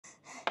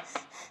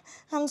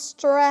I'm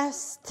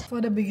stressed.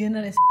 For the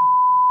beginner, it's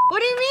What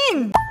do you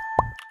mean?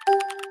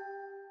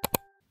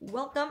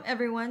 Welcome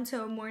everyone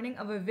to a morning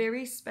of a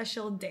very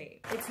special day.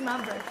 It's my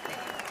birthday.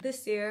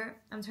 This year,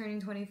 I'm turning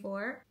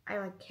 24.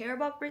 I care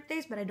about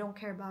birthdays, but I don't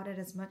care about it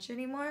as much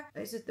anymore.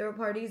 I used to throw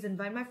parties,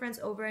 invite my friends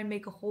over, and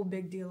make a whole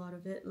big deal out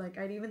of it.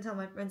 I'd even tell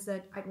my friends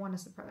that I'd want a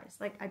surprise.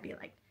 I'd be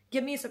like,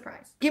 give me a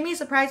surprise. Give me a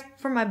surprise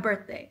for my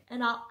birthday.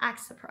 And I'll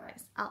act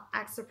surprised. I'll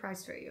act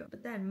surprised for you.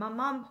 But then my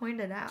mom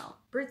pointed out,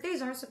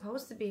 birthdays aren't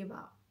supposed to be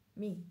about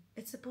me.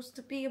 It's supposed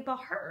to be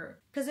about her.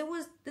 Because it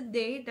was the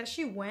day that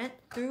she went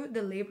through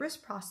the laborious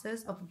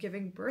process of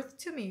giving birth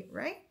to me,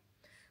 right?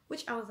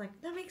 Which I was like,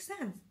 that makes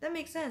sense. That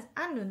makes sense.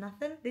 I knew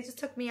nothing. They just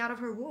took me out of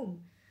her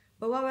womb.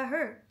 But what about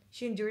her?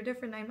 She endured it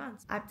for 9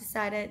 months. I've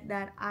decided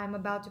that I'm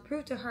about to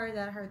prove to her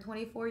that her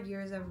 24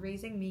 years of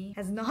raising me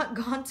has not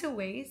gone to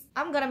waste.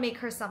 I'm gonna make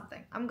her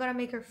something. I'm gonna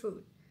make her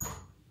food.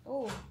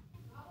 Oh.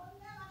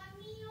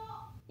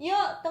 Yo,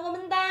 tunggu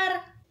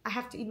bentar. I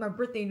have to eat my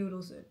birthday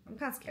noodles soon. I'm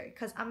kind of scared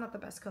because I'm not the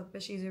best cook,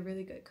 but she's a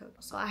really good cook.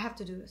 So I have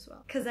to do this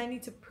well. Because I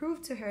need to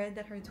prove to her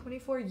that her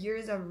 24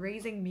 years of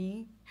raising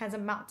me has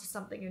amounted to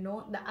something, you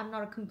know? That I'm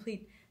not a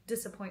complete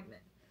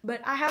disappointment.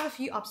 But I have a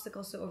few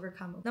obstacles to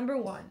overcome. Number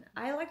one,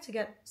 I like to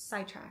get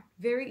sidetracked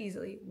very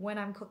easily when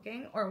I'm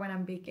cooking or when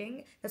I'm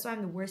baking. That's why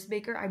I'm the worst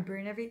baker. I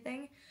burn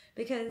everything.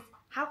 Because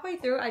halfway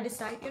through, I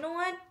decide, you know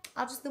what?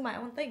 I'll just do my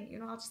own thing. You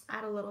know, I'll just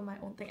add a little of my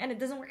own thing. And it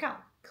doesn't work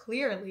out.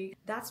 Clearly,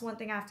 that's one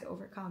thing I have to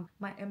overcome.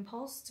 My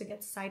impulse to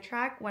get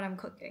sidetracked when I'm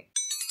cooking.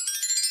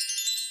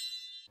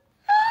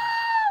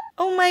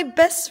 Oh, my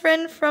best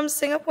friend from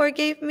Singapore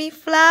gave me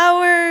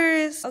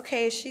flowers.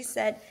 Okay, she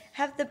said,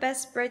 have the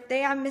best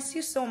birthday. I miss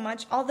you so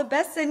much. All the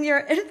best in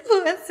your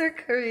influencer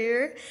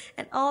career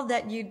and all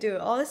that you do.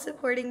 Always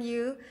supporting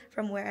you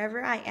from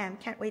wherever I am.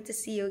 Can't wait to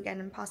see you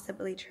again and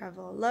possibly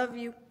travel. Love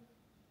you.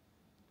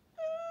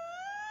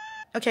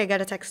 Okay, I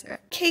gotta text her.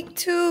 Cake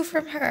too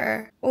from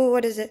her. Oh,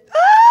 what is it? Ah!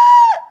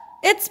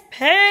 It's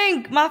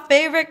pink! My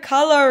favorite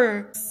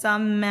color.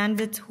 Some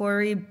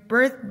mandatory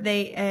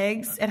birthday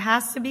eggs. It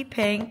has to be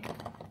pink.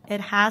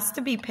 It has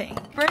to be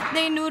pink.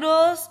 Birthday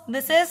noodles.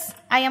 This is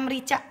ayam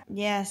rica.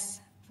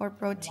 Yes, for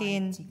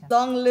protein.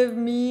 Long live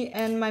me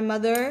and my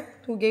mother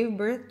who gave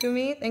birth to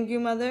me. Thank you,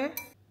 mother.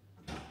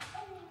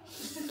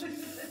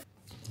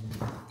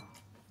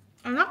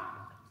 Enak?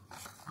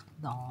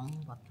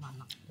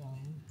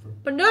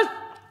 Pedas!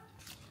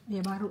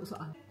 dia baru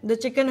soal. The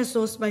chicken is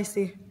so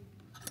spicy.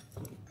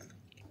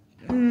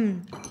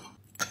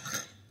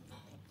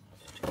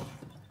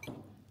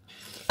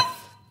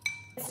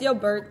 It's your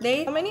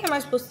birthday. How many am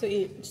I supposed to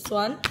eat? Just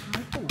one?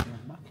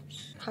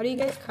 How do you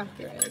guys crack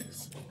your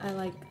eggs? I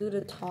do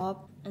the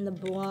top and the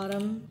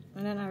bottom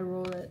and then I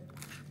roll it.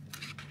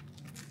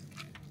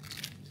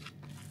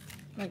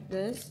 Like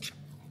this.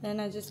 Then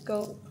I just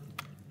go.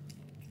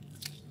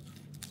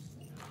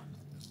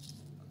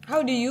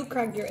 How do you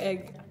crack your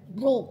egg?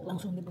 Brok,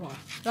 langsung di brok.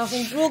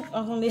 Langsung brok,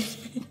 langsung di.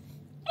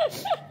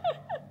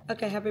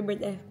 Okay, happy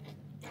birthday.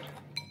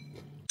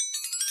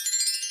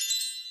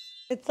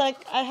 It's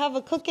like I have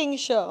a cooking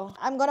show.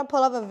 I'm gonna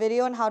pull up a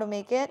video on how to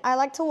make it. I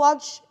like to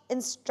watch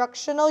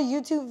instructional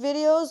YouTube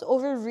videos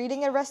over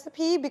reading a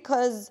recipe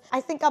because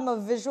I think I'm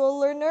a visual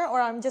learner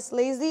or I'm just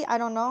lazy. I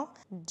don't know.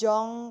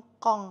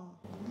 Jongkong.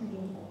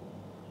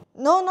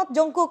 No, not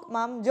Jungkook,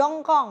 mom.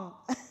 Jongkong.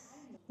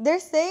 They're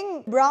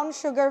saying brown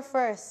sugar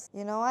first.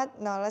 You know what?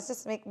 No, let's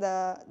just make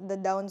the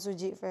daun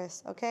suji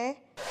first, okay?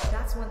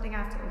 That's one thing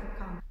I have to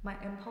overcome. My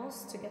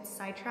impulse to get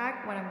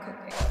sidetracked when I'm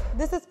cooking.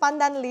 This is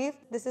pandan leaf.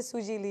 This is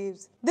suji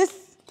leaves.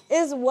 This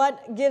is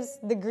what gives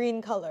the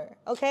green color,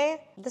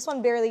 okay? This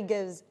one barely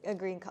gives a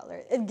green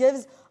color. It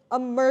gives a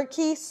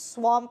murky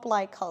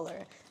swamp-like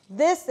color.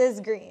 This is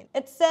green.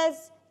 It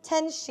says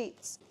 10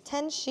 sheets.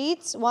 10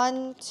 sheets.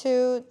 1,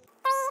 2, 3, 4,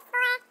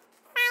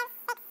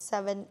 5, 6,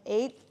 7,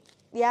 8.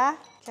 Yeah?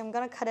 Okay, I'm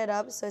gonna cut it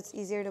up so it's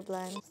easier to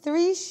blend.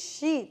 3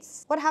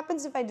 sheets. What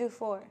happens if I do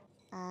 4?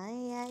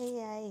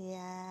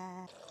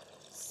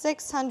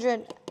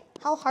 600.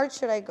 How hard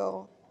should I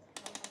go?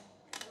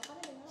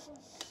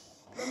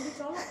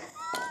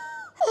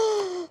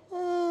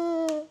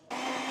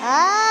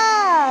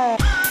 Ah!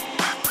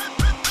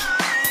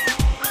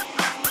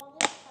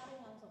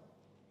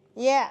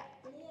 Yeah.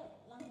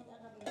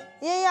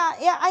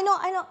 Yeah, I know.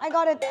 I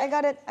got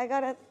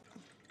it.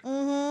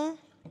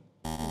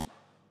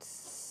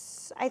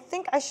 I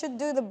think I should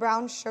do the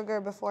brown sugar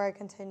before I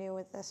continue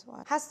with this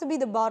one. Has to be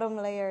the bottom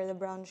layer, the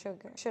brown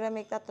sugar. Should I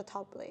make that the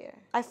top layer?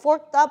 I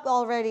forked up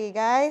already,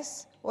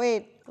 guys.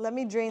 Wait, let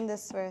me drain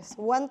this first.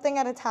 One thing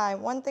at a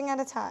time, one thing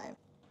at a time.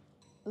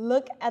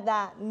 Look at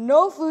that.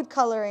 No food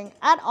coloring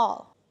at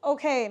all.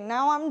 Okay,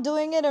 now I'm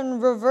doing it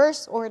in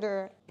reverse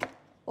order.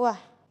 Wah.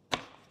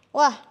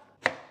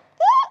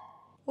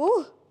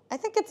 Ooh, I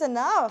think it's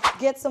enough.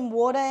 Get some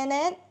water in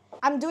it.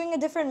 I'm doing a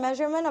different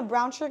measurement of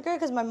brown sugar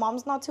because my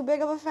mom's not too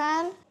big of a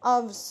fan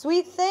of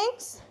sweet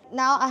things.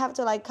 Now I have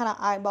to kind of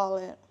eyeball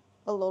it.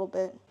 a little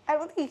bit. I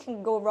don't think you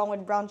can go wrong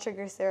with brown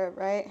sugar syrup,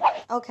 right?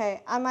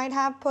 Okay, I might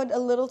have put a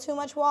little too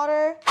much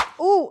water.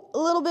 Ooh, a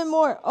little bit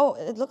more. Oh,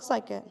 it looks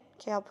like it.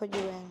 Okay, I'll put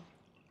you in.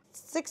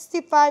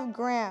 65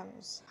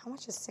 grams. How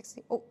much is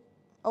 60? Oh,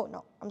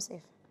 no, I'm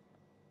safe.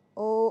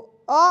 Oh,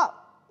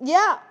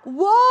 yeah,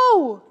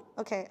 whoa.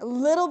 Okay, a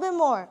little bit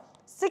more.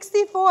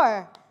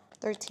 64.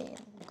 13.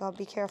 Gotta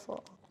be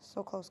careful.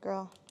 So close,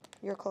 girl.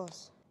 You're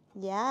close.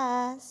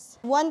 Yes.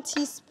 1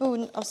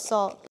 teaspoon of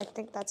salt. I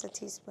think that's a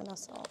teaspoon of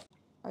salt.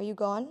 Are you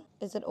gone?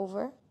 Is it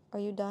over? Are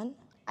you done?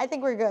 I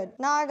think we're good.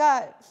 Now I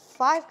got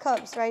 5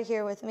 cups right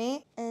here with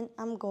me, and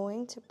I'm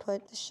going to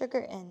put the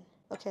sugar in.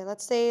 Okay,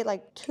 let's say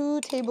like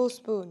 2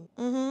 tablespoons.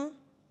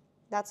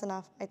 That's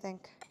enough, I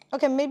think.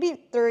 Okay,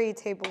 maybe 3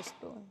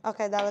 tablespoons.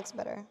 Okay, that looks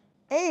better.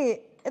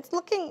 Hey, it's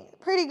looking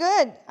pretty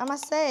good, I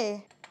must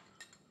say.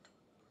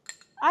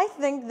 I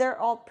think they're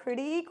all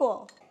pretty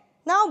equal.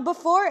 Now,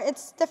 before it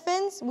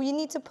stiffens, we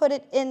need to put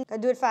it in.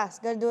 Gotta do it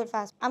fast, gotta do it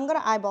fast. I'm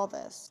gonna eyeball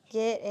this.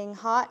 Getting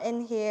hot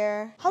in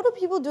here. How do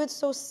people do it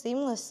so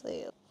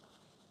seamlessly?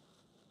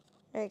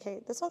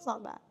 Okay, this one's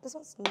not bad. This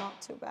one's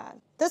not too bad.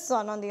 This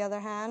one, on the other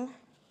hand,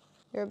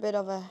 you're a bit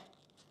of a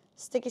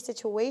sticky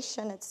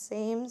situation, it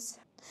seems.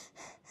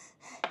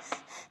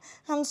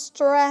 I'm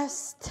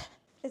stressed.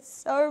 It's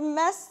so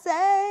messy.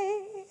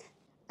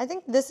 I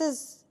think this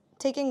is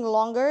taking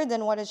longer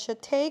than what it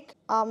should take.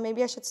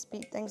 Maybe I should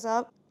speed things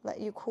up, let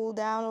you cool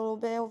down a little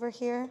bit over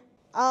here.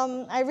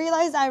 I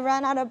realized I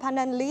ran out of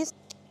pandan leaves.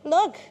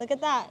 Look at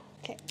that.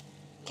 Okay.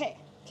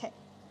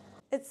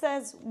 It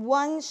says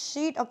 1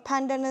 sheet of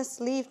pandanus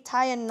leaf,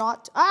 tie a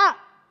knot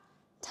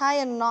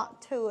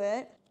to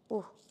it.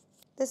 Ooh,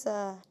 this is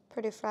a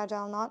pretty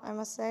fragile knot, I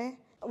must say.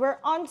 We're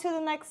on to the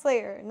next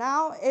layer.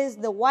 Now is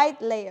the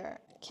white layer.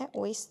 You can't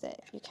waste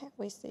it. You can't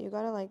waste it. You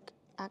gotta like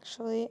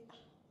actually...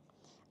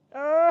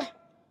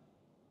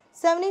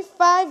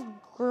 75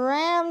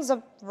 grams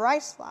of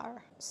rice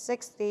flour.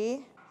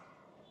 60.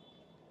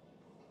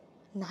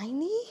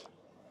 90?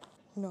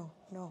 No.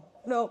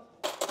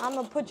 I'm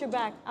gonna put you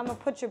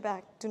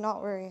back. Do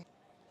not worry.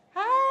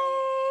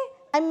 Hi!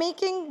 I'm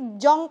making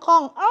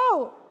jongkong.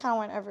 Oh! Kind of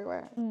went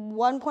everywhere.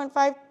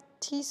 1.5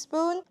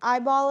 teaspoon.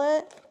 Eyeball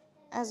it,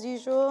 as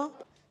usual.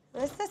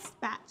 Where's the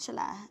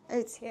spatula?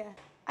 It's here.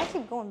 I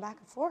keep going back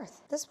and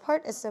forth. This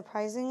part is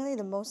surprisingly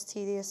the most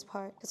tedious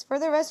part. Because for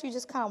the rest, you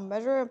just kind of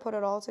measure and put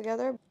it all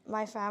together.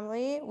 My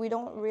family, we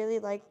don't really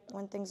like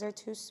when things are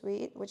too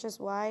sweet, which is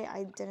why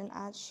I didn't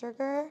add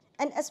sugar.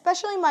 And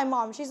especially my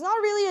mom, she's not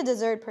really a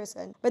dessert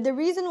person. But the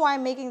reason why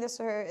I'm making this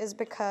for her is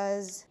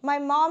because my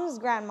mom's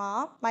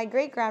grandma, my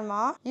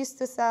great-grandma, used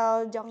to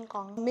sell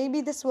jongkong. Maybe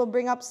this will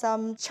bring up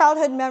some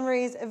childhood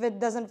memories if it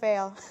doesn't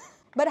fail.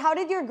 But how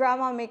did your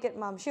grandma make it,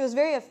 Mom? She was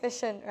very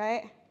efficient,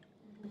 right?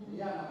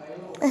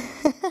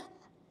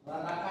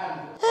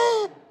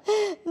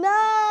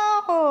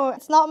 No!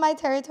 It's not my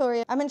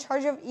territory. I'm in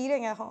charge of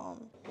eating at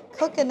home.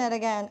 Cooking it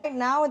again. Right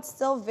now it's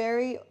still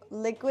very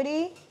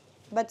liquidy,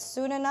 but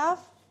soon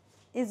enough,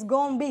 it's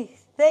gonna be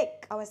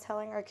thick. I was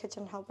telling our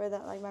kitchen helper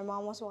that like my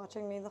mom was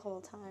watching me the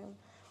whole time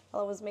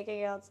while I was making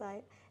it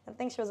outside. I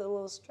think she was a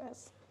little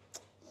stressed.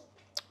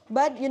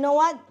 But you know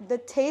what? The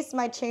taste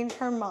might change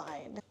her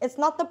mind. It's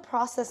not the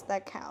process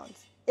that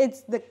counts.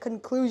 It's the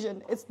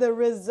conclusion. It's the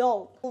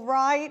result.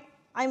 Right?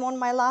 I'm on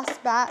my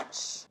last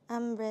batch.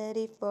 I'm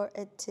ready for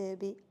it to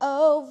be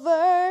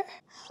over.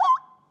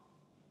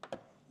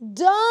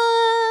 Done!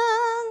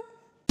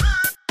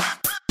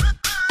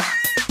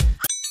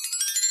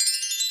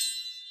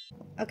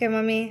 Okay,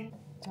 Mommy.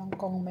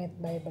 Jongkong made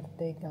by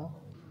birthday girl.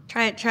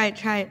 Try it.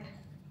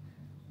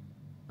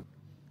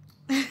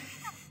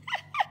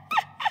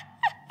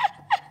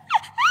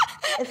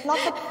 It's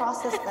not the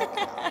process that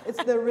counts.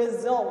 It's the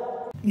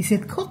result. Is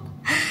it cooked?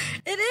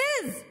 It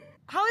is!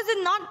 How is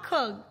it not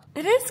cooked?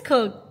 It is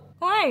cooked.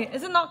 Why?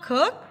 Is it not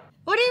cooked?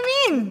 What do you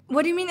mean?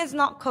 What do you mean it's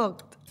not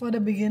cooked? For the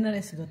beginner,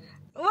 it's good.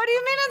 What do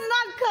you mean it's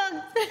not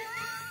cooked?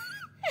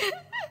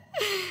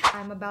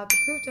 I'm about to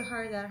prove to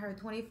her that her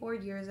 24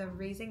 years of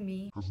raising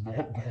me has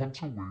not gone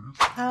to waste.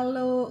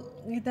 Kalau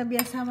kita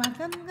biasa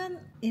makan kan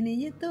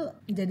ininya tuh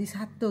jadi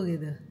satu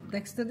gitu.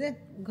 Teksturnya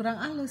kurang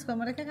halus.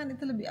 Kalau mereka kan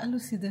itu lebih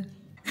halus gitu.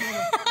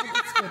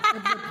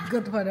 It's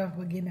good for the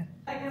beginner.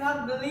 I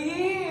cannot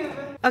believe.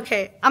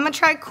 Okay, I'm gonna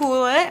try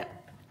cool it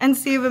and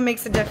see if it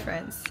makes a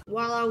difference.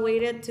 While I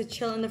waited to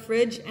chill in the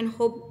fridge and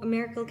hope a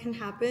miracle can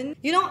happen.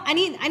 You know, I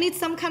need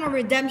some kind of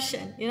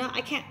redemption. You know,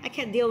 I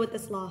can't deal with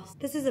this loss.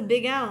 This is a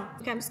big L.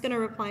 Okay, I'm just gonna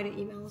reply to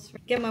emails.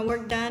 Get my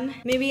work done.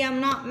 Maybe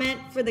I'm not meant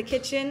for the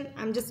kitchen.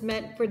 I'm just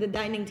meant for the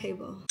dining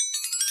table.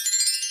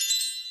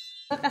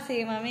 Gue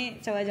kasih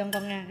Mami coba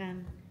jongkongnya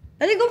kan.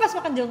 Tadi gue pas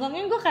makan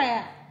jongkongnya gue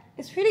kayak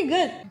it's pretty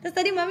good. Terus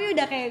tadi Mami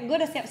udah kayak gue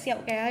udah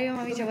siap-siap kayak ayo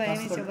Mami coba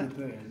ini coba.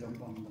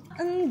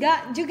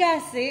 Enggak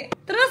juga sih.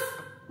 Terus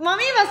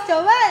Mami pas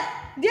coba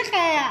dia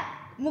kayak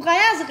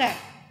mukanya suka.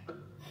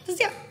 Terus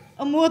dia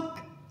emut.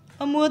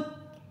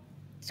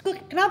 Terus gue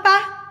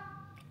kenapa?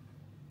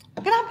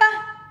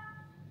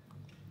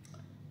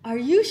 Are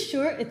you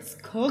sure it's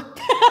cooked?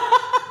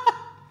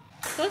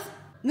 Terus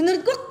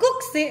Menurutku cook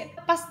sih.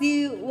 Pas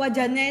di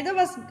wajannya itu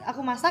pas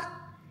aku masak,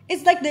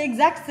 it's like the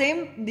exact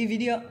same di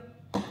video.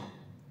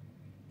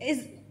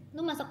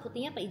 Lu masak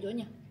putihnya apa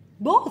hijaunya?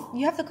 Both,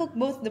 you have to cook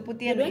both the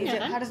putih and the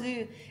hijau. Kan? Harus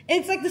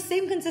it's like the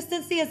same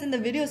consistency as in the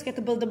videos, kayak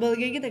tebel-tebel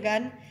kayak gitu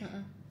kan.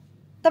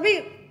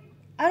 Tapi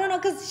I don't know,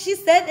 cause she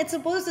said it's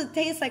supposed to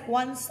taste like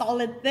one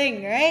solid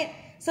thing, right?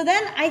 So then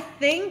I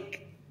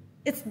think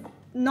it's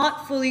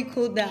not fully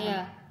cooled down.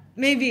 Yeah.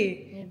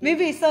 Maybe.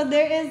 So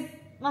there is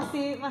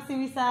masih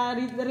bisa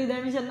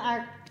redemption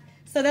arc.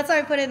 So that's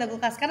why I put it in the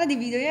kulkas. Karena di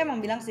videonya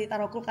emang bilang sih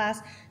taruh kulkas.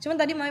 Cuman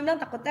tadi mami bilang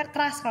takutnya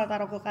keras kalau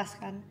taruh kulkas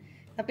kan.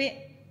 Tapi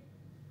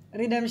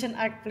redemption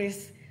arc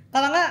please.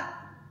 Kalau enggak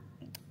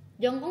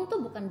Jongkong tuh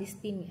bukan di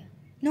steam ya?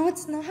 no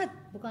it's not.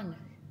 Bukan ya?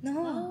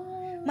 No.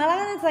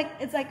 Malahan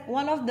it's like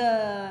one of the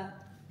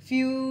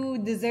few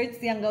desserts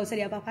yang gak usah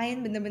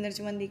diapa-apain, bener-bener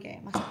cuman di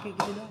kayak masak kayak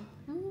gitu doang.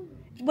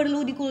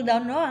 Perlu di cool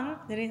down doang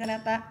jadi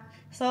ternyata.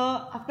 So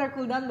after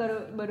cool down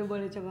baru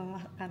boleh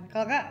coba makan.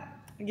 Kalau enggak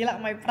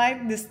gila, my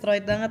pride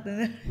destroyed banget.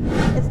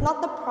 It's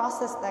not the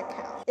process that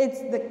counts.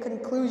 It's the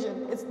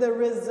conclusion. It's the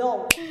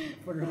result.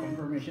 For the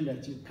confirmation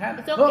that you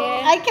can't It's cook.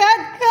 okay. I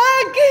can't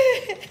cook.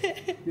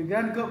 You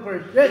can't cook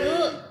for shit.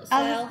 Lu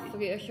self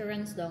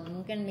reassurance dong.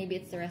 Mungkin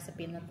maybe it's the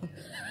recipe not.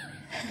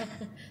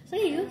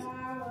 Serius?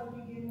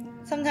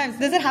 Sometimes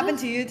does it happen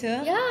to you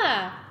too?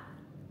 Yeah.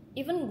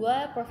 Even gue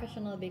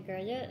professional baker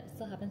aja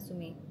still happens to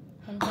me.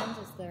 Sometimes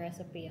it's the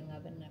recipe yang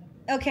gak benar.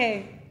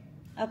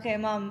 Okay,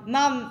 mom,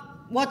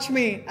 watch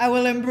me. I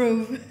will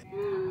improve.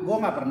 Gue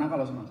nggak pernah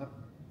kalau masak.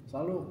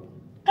 Selalu.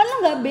 Kan lo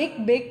nggak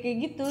bake kayak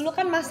gitu, lo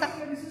kan masak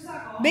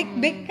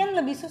bake kan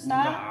lebih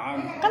susah.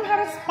 Kan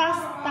harus pas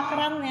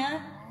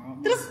takarannya.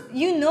 Terus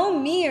you know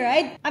me,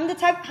 right? I'm the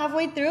type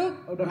halfway through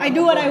I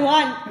do what I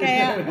want.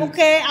 Kayak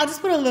okay, I'll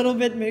just put a little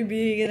bit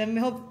maybe, and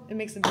I hope it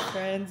makes a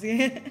difference.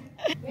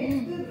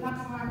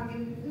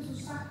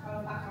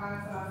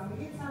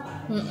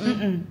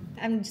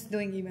 I'm just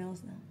doing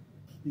emails now.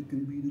 You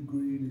can be the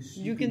greatest.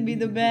 You can be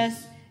the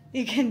best.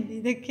 You can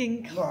be the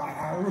king.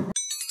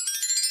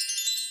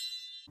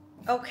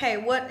 Okay,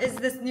 what is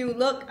this new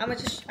look? I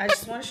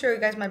just want to show you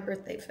guys my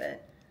birthday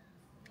fit.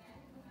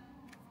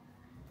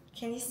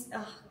 Can you?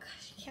 Oh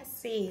gosh, you can't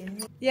see.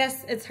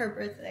 Yes, it's her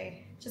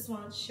birthday. Just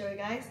wanted to show you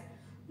guys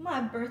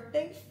my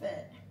birthday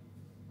fit.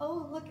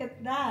 Oh, look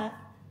at that.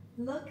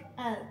 Look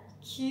at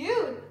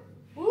cute.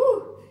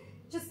 Woo!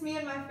 Just me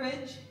and my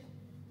fridge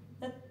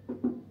that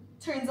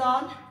turns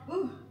on.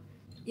 Ooh.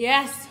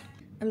 Yes.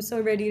 I'm so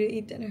ready to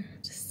eat dinner.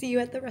 Just see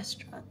you at the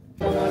restaurant.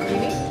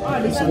 Oh,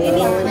 di sini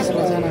nih.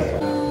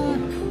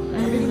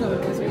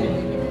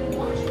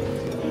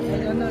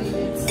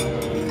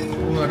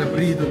 Nggak ada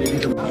beri itu di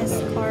depan.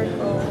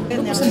 Escargot.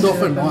 Lu pesen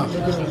Doven, wah.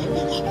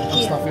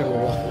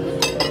 Astagfirullah.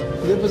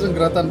 Dia pesen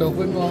geratan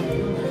Doven, wah.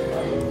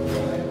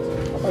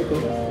 Apa itu?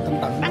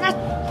 Kentang. Panas.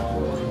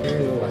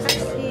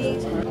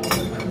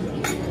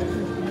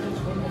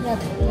 Ya,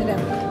 udah.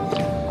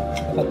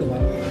 Apa tuh,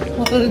 Bang?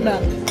 Udah.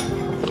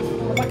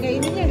 Pakai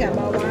ininya nggak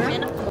bawang?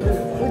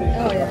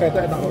 Oh ya. Pakai itu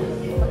enak loh.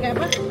 Pakai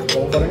apa?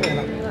 Bawang gorengnya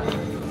enak.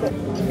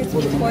 It's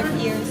with 4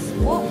 ears.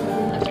 Oh.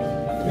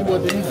 Ini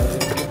buat ini nggak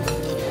sih?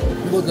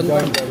 Ini buat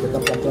kentang.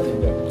 Kentang kacang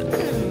juga.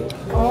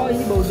 Oh,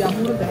 ini bau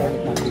jamur deh.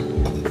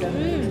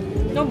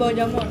 No bau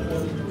jamur.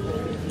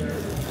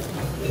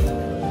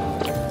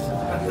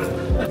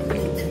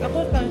 Aku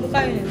kan suka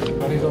ini.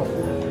 Chorizo.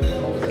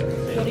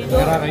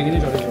 Merah kayak gini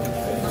chorizo.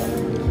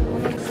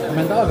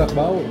 Mental agak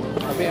bau,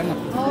 tapi enak.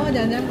 Oh,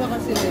 jangan-jangan gua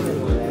kasih ini.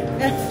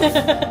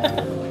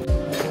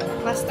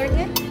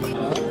 Mustardnya?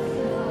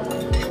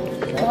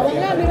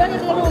 Bawangnya ambilannya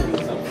seluruh.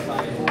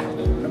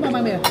 Lu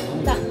mama ambil?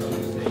 Tak.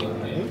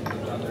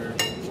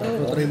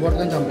 Food reward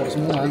kan campur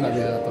semua, nggak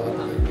ada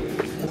atau-atau.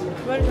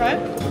 Wanna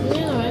try?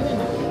 Iya,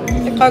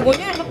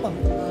 Escargotnya enak kok.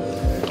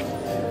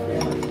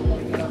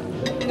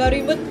 Nggak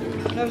ribet,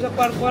 nggak bisa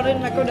keluar-keluarin,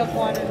 mereka udah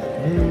keluarin.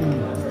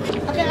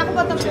 Oke, aku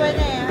potong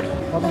kuenya ya.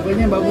 Potong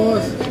kuenya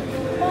bagus.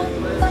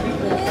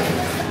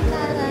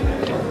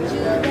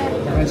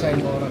 Jangan shine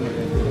ke orang.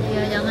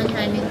 Iya, jangan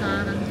shining ke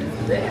orang.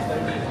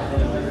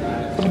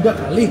 Udah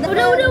kali.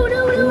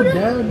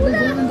 Udah,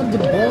 jangan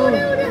terjebol.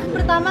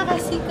 Pertama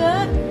kasih ke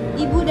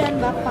ibu dan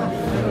bapak.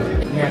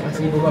 Ya,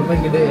 kasih ibu bapak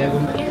yang gede ya,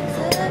 Gung.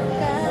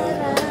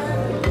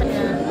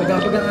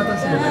 Pegang-pegang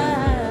atasnya.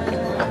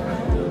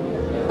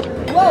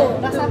 Wow,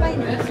 rasa apa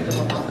ini?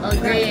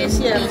 Green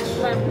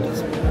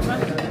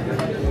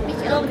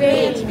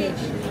peach.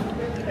 Peach.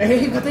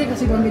 Katanya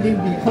kasih mami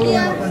Debbie. Kalau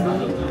Iya. makan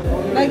dulu.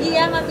 Bagi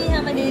ya mami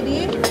sama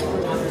dedi.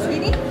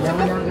 Sini.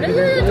 Jangan yang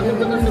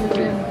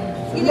gede.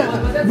 Enggak,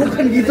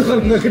 bukan gitu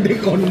kalau nggak gede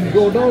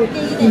kondol.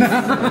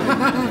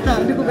 Nah,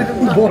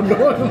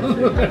 bodoh.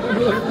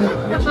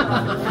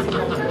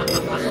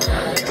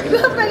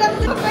 Gue pegang.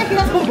 Balik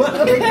lagi.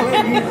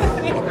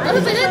 Oh, lu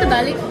pengen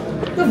terbalik?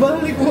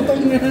 Terbalik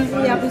potongnya.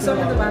 Iya,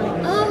 pisaunya terbalik.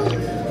 Oh,